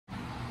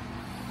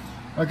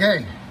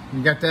Okay,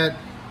 you got that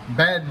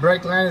bad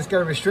brake line that's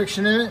got a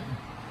restriction in it.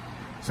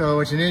 So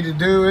what you need to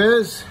do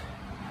is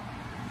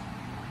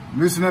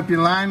loosen up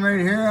your line right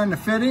here on the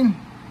fitting.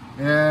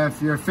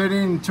 If your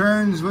fitting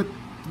turns with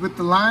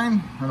the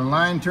line, or the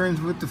line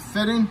turns with the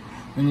fitting,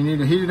 then you need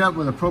to heat it up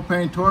with a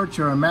propane torch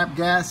or a MAP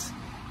gas.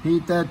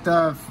 Heat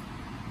that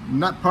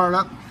nut part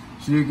up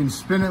so you can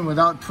spin it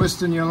without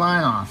twisting your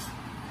line off.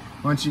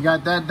 Once you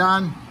got that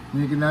done,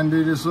 you can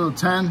undo this little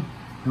 10,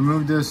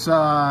 remove this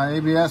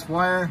ABS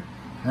wire,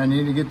 and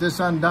you need to get this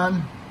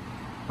undone.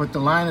 Put the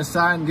line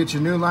aside and get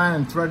your new line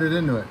and thread it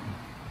into it.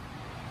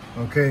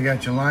 Okay, you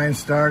got your line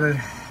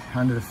started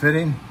under the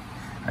fitting.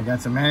 I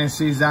got some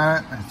anti-seize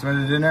on it. I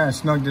threaded it in there, I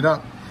snugged it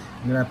up.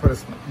 And then I put a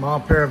small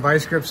pair of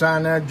vice grips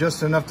on there,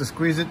 just enough to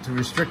squeeze it to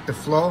restrict the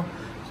flow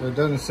so it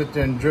doesn't sit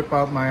there and drip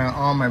out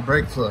all my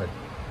brake fluid.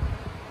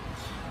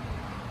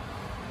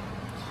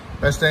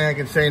 Best thing I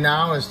can say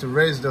now is to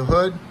raise the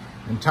hood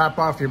and top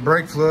off your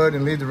brake fluid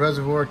and leave the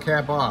reservoir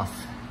cap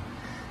off.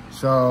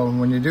 So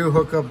when you do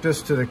hook up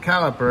this to the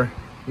caliper,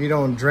 you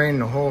don't drain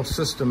the whole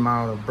system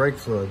out of brake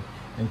fluid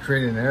and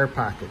create an air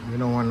pocket. You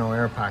don't want no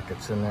air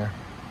pockets in there.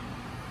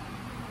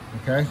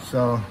 Okay,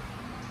 so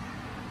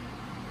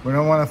we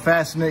don't want to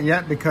fasten it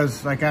yet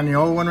because like on the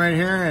old one right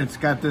here, it's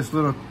got this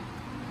little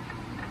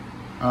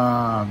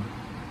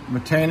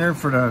retainer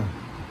for the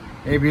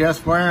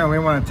ABS wire, and we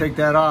want to take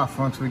that off.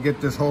 Once we get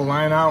this whole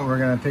line out, we're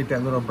going to take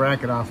that little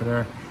bracket off of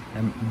there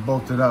and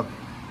bolt it up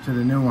to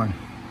the new one.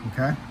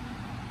 Okay?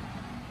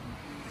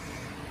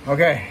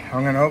 Okay,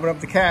 I'm going to open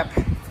up the cap.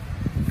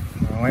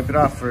 I'll wipe it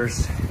off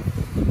first.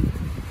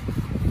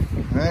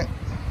 All right,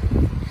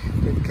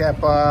 get the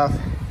cap off,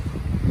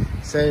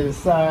 set it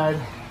aside,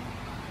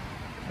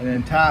 and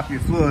then top your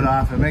fluid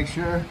off, and make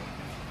sure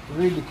to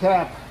read the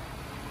cap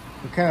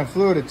what kind of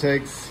fluid it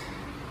takes.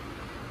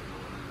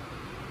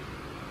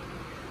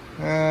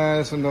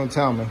 This one don't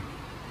tell me.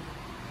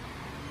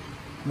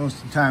 Most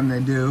of the time they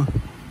do.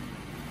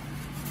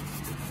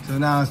 So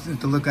now it's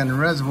to look on the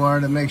reservoir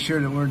to make sure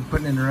that we're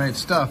putting in the right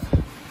stuff.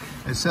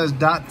 It says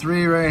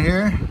 .3 right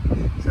here,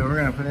 so we're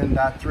gonna put in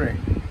 .3.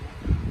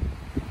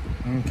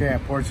 Okay, I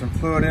poured some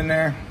fluid in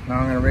there. Now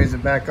I'm gonna raise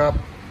it back up,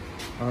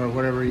 or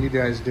whatever you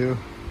guys do,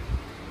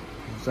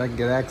 so I can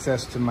get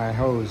access to my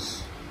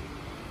hose.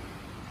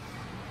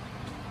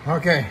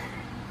 Okay,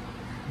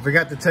 I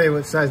forgot to tell you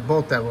what size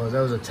bolt that was.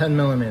 That was a 10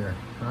 millimeter,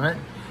 all right?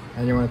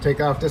 And you want to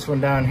take off this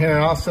one down here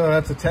also,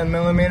 that's a 10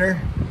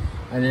 millimeter.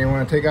 And you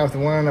want to take off the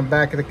one on the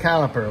back of the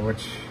caliper,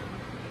 which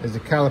is the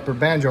caliper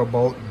banjo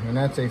bolt, and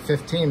that's a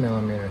 15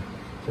 millimeter.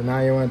 So now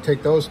you want to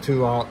take those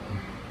two out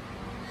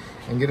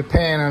and get a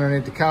pan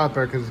underneath the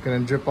caliper because it's going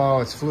to drip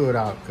all its fluid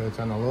out because it's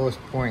on the lowest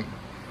point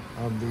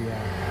of the...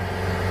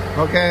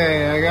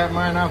 Okay, I got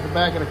mine off the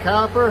back of the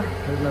caliper.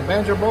 There's my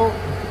banjo bolt.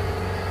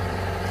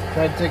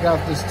 Tried to take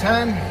off this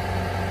 10,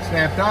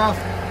 snapped off.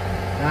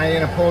 Now you're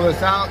gonna pull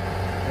this out,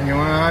 and you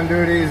wanna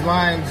undo these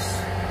lines.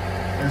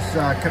 There's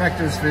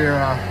connectors for your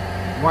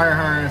wire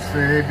harness for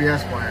your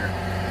ABS wire.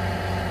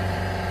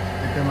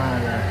 Get them out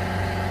of there.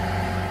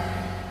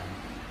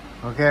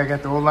 Okay, I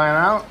got the old line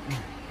out.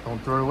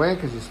 Don't throw it away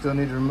because you still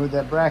need to remove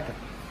that bracket.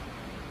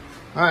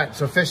 All right,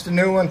 so fish the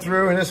new one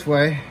through this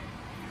way.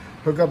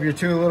 Hook up your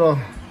two little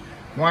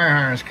wire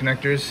harness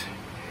connectors.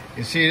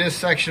 You see this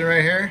section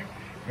right here?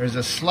 There's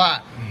a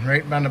slot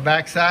right on the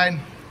back side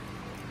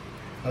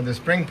of the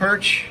spring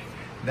perch.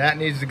 That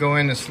needs to go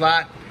in the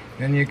slot.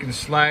 Then you can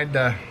slide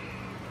the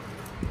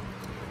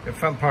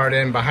front part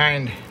in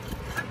behind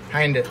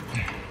it.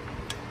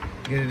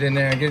 Get it in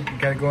there. You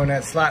gotta go in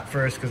that slot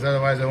first because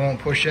otherwise it won't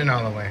push in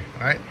all the way.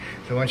 All right.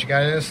 So once you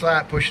got it in the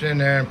slot, push it in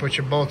there and put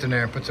your bolt in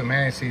there and put some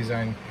anti-seize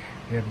on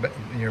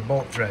your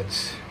bolt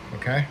threads.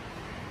 Okay.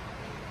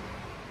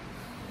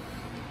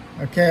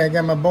 Okay, I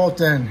got my bolt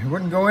in. It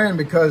wouldn't go in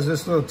because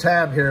this little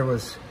tab here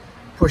was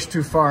pushed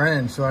too far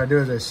in. So what I do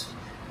is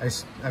I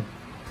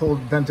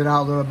bent it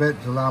out a little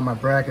bit to allow my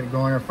bracket to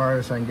go in there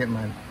farther so I can get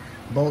my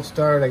bolt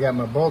started. I got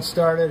my bolt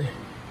started.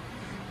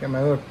 Got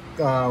my little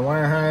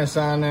wire harness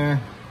on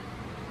there.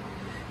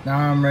 Now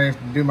I'm ready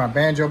to do my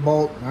banjo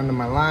bolt under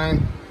my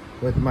line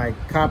with my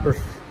copper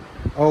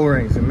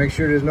O-rings. And make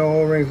sure there's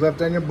no O-rings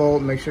left on your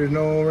bolt. Make sure there's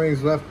no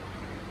O-rings left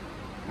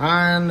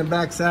on the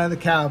back side of the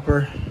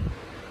caliper.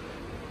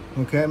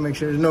 Okay, make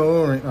sure there's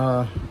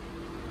no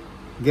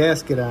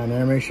gasket on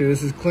there. Make sure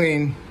this is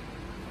clean.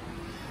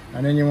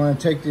 And then you want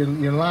to take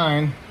your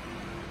line,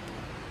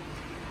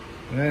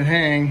 let it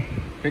hang,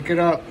 pick it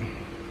up,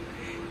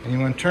 and you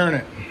want to turn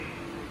it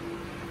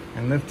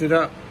and lift it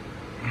up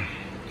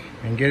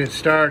and get it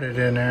started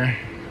in there.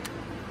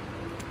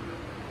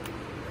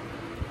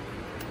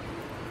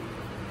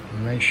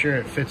 And make sure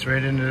it fits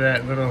right into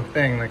that little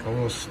thing, like a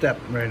little step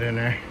right in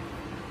there.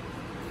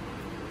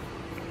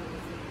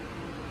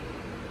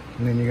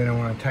 And then you're going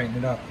to want to tighten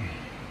it up,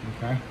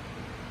 okay?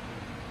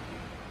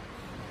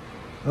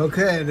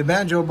 Okay, the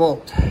banjo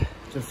bolt.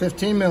 It's a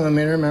 15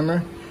 millimeter,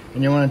 remember?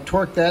 And you want to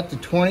torque that to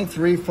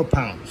 23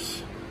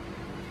 foot-pounds,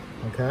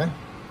 okay?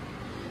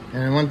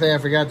 And one thing I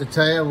forgot to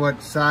tell you,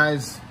 what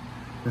size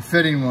the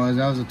fitting was.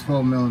 That was a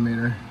 12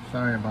 millimeter.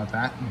 Sorry about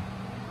that.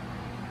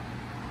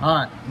 All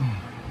right,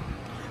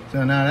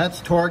 so now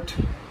that's torqued.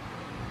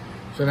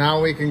 So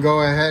now we can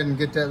go ahead and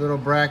get that little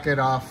bracket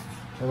off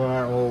of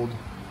our old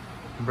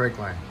brake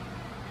line.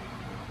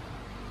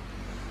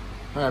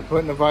 All right,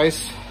 put in the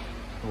vise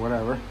or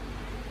whatever.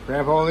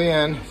 Grab hold of the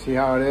end, see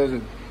how it is.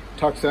 It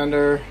tucks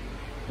under,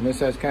 and this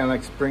has kind of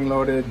like spring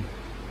loaded.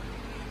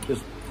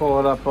 Just pull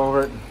it up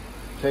over it,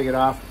 take it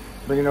off,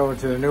 bring it over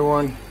to the new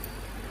one.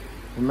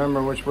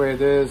 Remember which way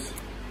it is,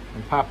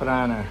 and pop it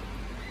on there.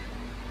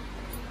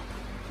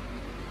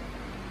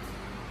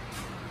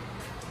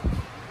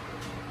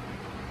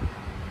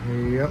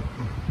 Yep.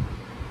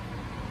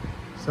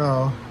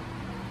 So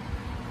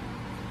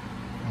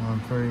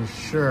I'm pretty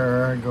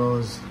sure it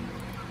goes,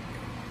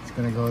 it's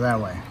gonna go that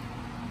way.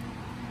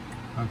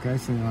 Okay,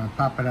 so you wanna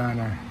pop it on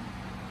there.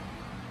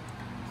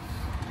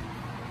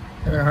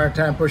 Having a hard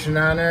time pushing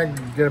on there,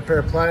 get a pair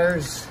of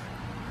pliers,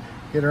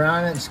 get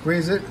around it and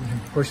squeeze it, and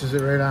it pushes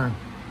it right on.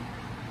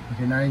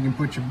 Okay, now you can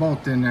put your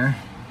bolt in there.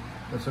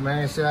 Put some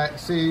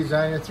anti-seize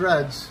on your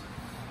threads.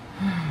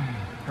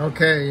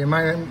 Okay, you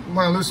might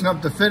want to loosen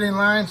up the fitting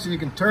line so you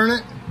can turn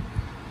it.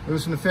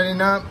 Loosen the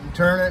fitting up,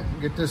 turn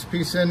it, get this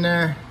piece in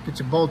there, get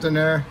your bolt in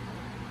there,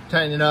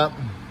 tighten it up,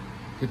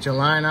 get your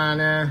line on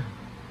there,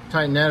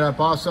 tighten that up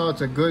also.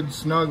 It's a good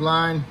snug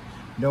line.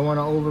 You don't want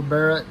to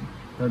overbear it,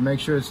 but make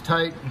sure it's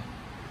tight.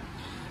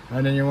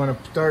 And then you want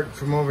to start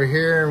from over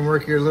here and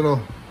work your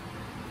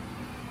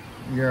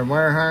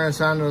wire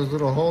harness on those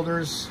little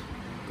holders.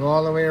 Go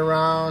all the way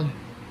around.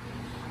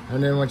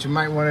 And then what you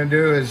might want to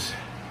do is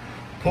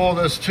pull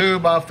this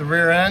tube off the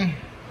rear end.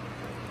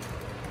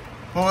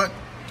 Pull it.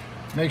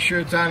 Make sure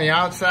it's on the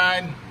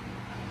outside.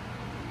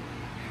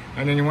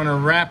 And then you want to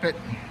wrap it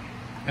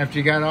after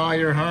you got all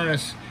your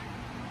harness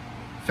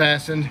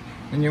fastened.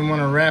 And you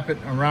want to wrap it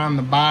around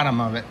the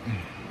bottom of it.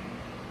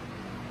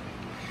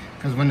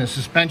 Because when the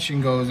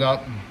suspension goes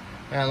up,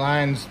 that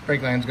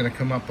brake line's going to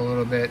come up a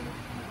little bit.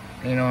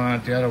 And you don't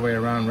want it the other way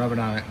around, rub it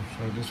on it.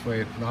 So this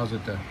way it allows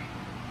it to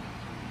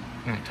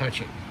not touch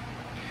it.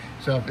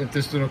 So if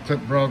this little clip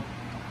broke,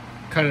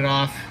 cut it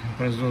off,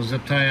 put a little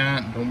zip tie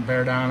on it, don't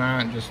bear down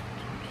on it,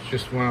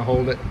 just want to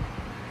hold it.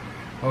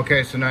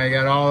 Okay, so now you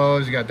got all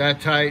those, you got that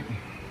tight,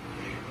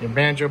 your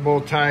banjo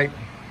bolt tight,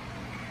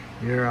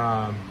 your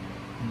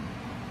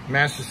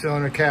master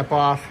cylinder cap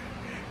off.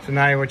 So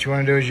now what you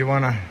want to do is you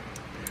want to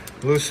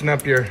loosen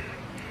up your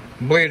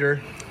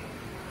bleeder,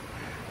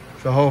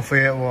 so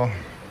hopefully it will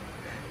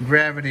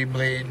gravity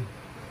bleed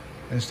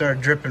and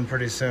start dripping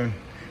pretty soon.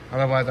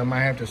 Otherwise I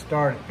might have to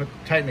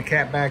tighten the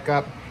cap back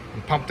up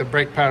and pump the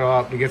brake pedal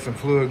up to get some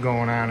fluid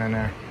going on in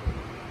there.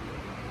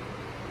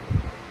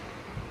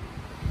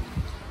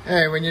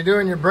 Hey, when you're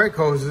doing your brake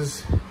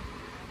hoses,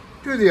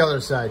 do the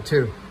other side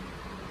too.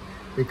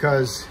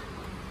 Because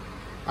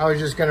I was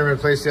just gonna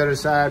replace the other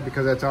side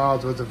because that's all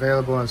what's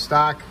available in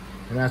stock,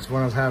 and that's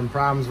what I was having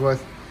problems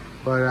with.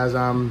 But as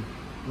I'm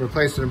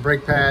replacing the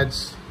brake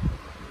pads,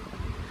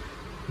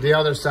 the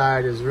other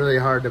side is really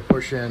hard to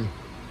push in.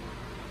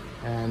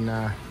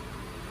 And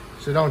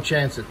so don't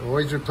chance it.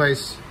 Always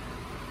replace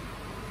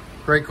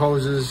brake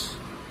hoses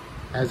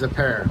as a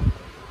pair,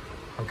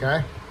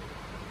 okay?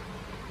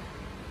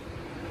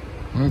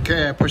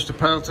 Okay, I pushed the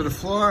pedal to the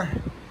floor,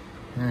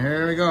 and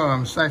here we go,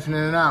 I'm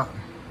siphoning it out.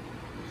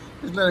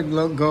 Just let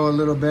it go a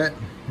little bit,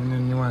 and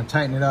then you want to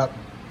tighten it up,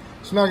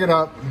 snug it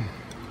up.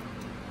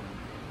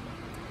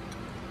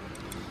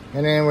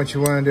 And then what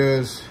you want to do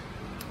is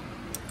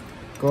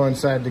go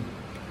inside the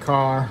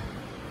car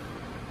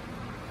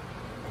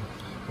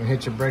and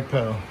hit your brake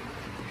pedal.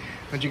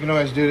 But you can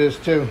always do this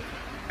too.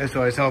 This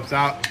always helps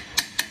out.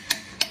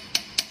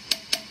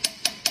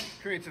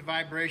 Creates a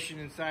vibration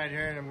inside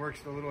here and it works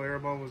the little air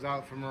bubbles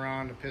out from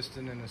around the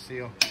piston and the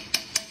seal.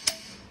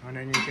 And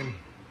then you can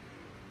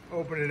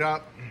open it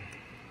up.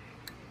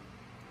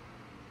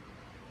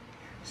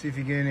 See if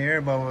you get any air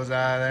bubbles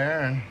out of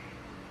there. And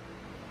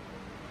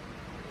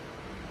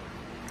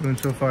doing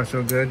so far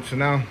so good. So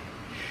now,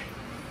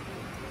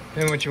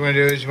 then what you want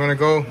to do is you want to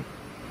go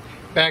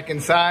back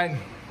inside,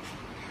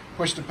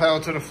 push the pedal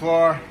to the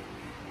floor,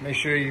 make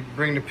sure you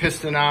bring the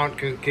piston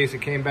out in case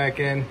it came back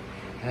in,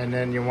 and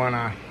then you want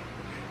to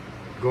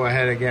go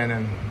ahead again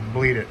and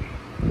bleed it.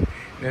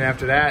 Then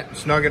after that,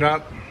 snug it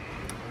up,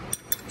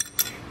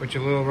 put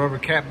your little rubber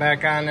cap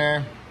back on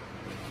there.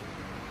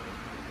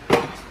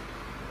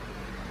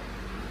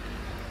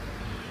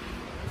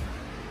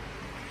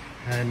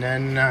 And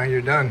then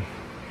you're done.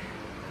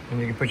 And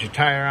you can put your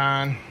tire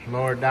on,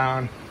 lower it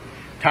down,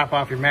 top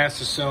off your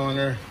master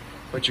cylinder,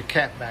 put your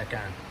cap back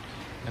on.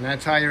 And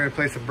that's how you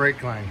replace a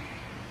brake line.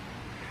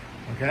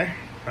 Okay,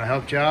 if I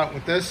helped you out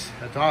with this,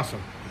 that's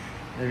awesome.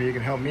 Maybe you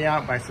can help me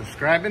out by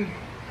subscribing.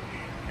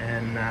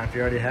 And if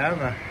you already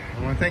have, I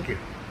want to thank you.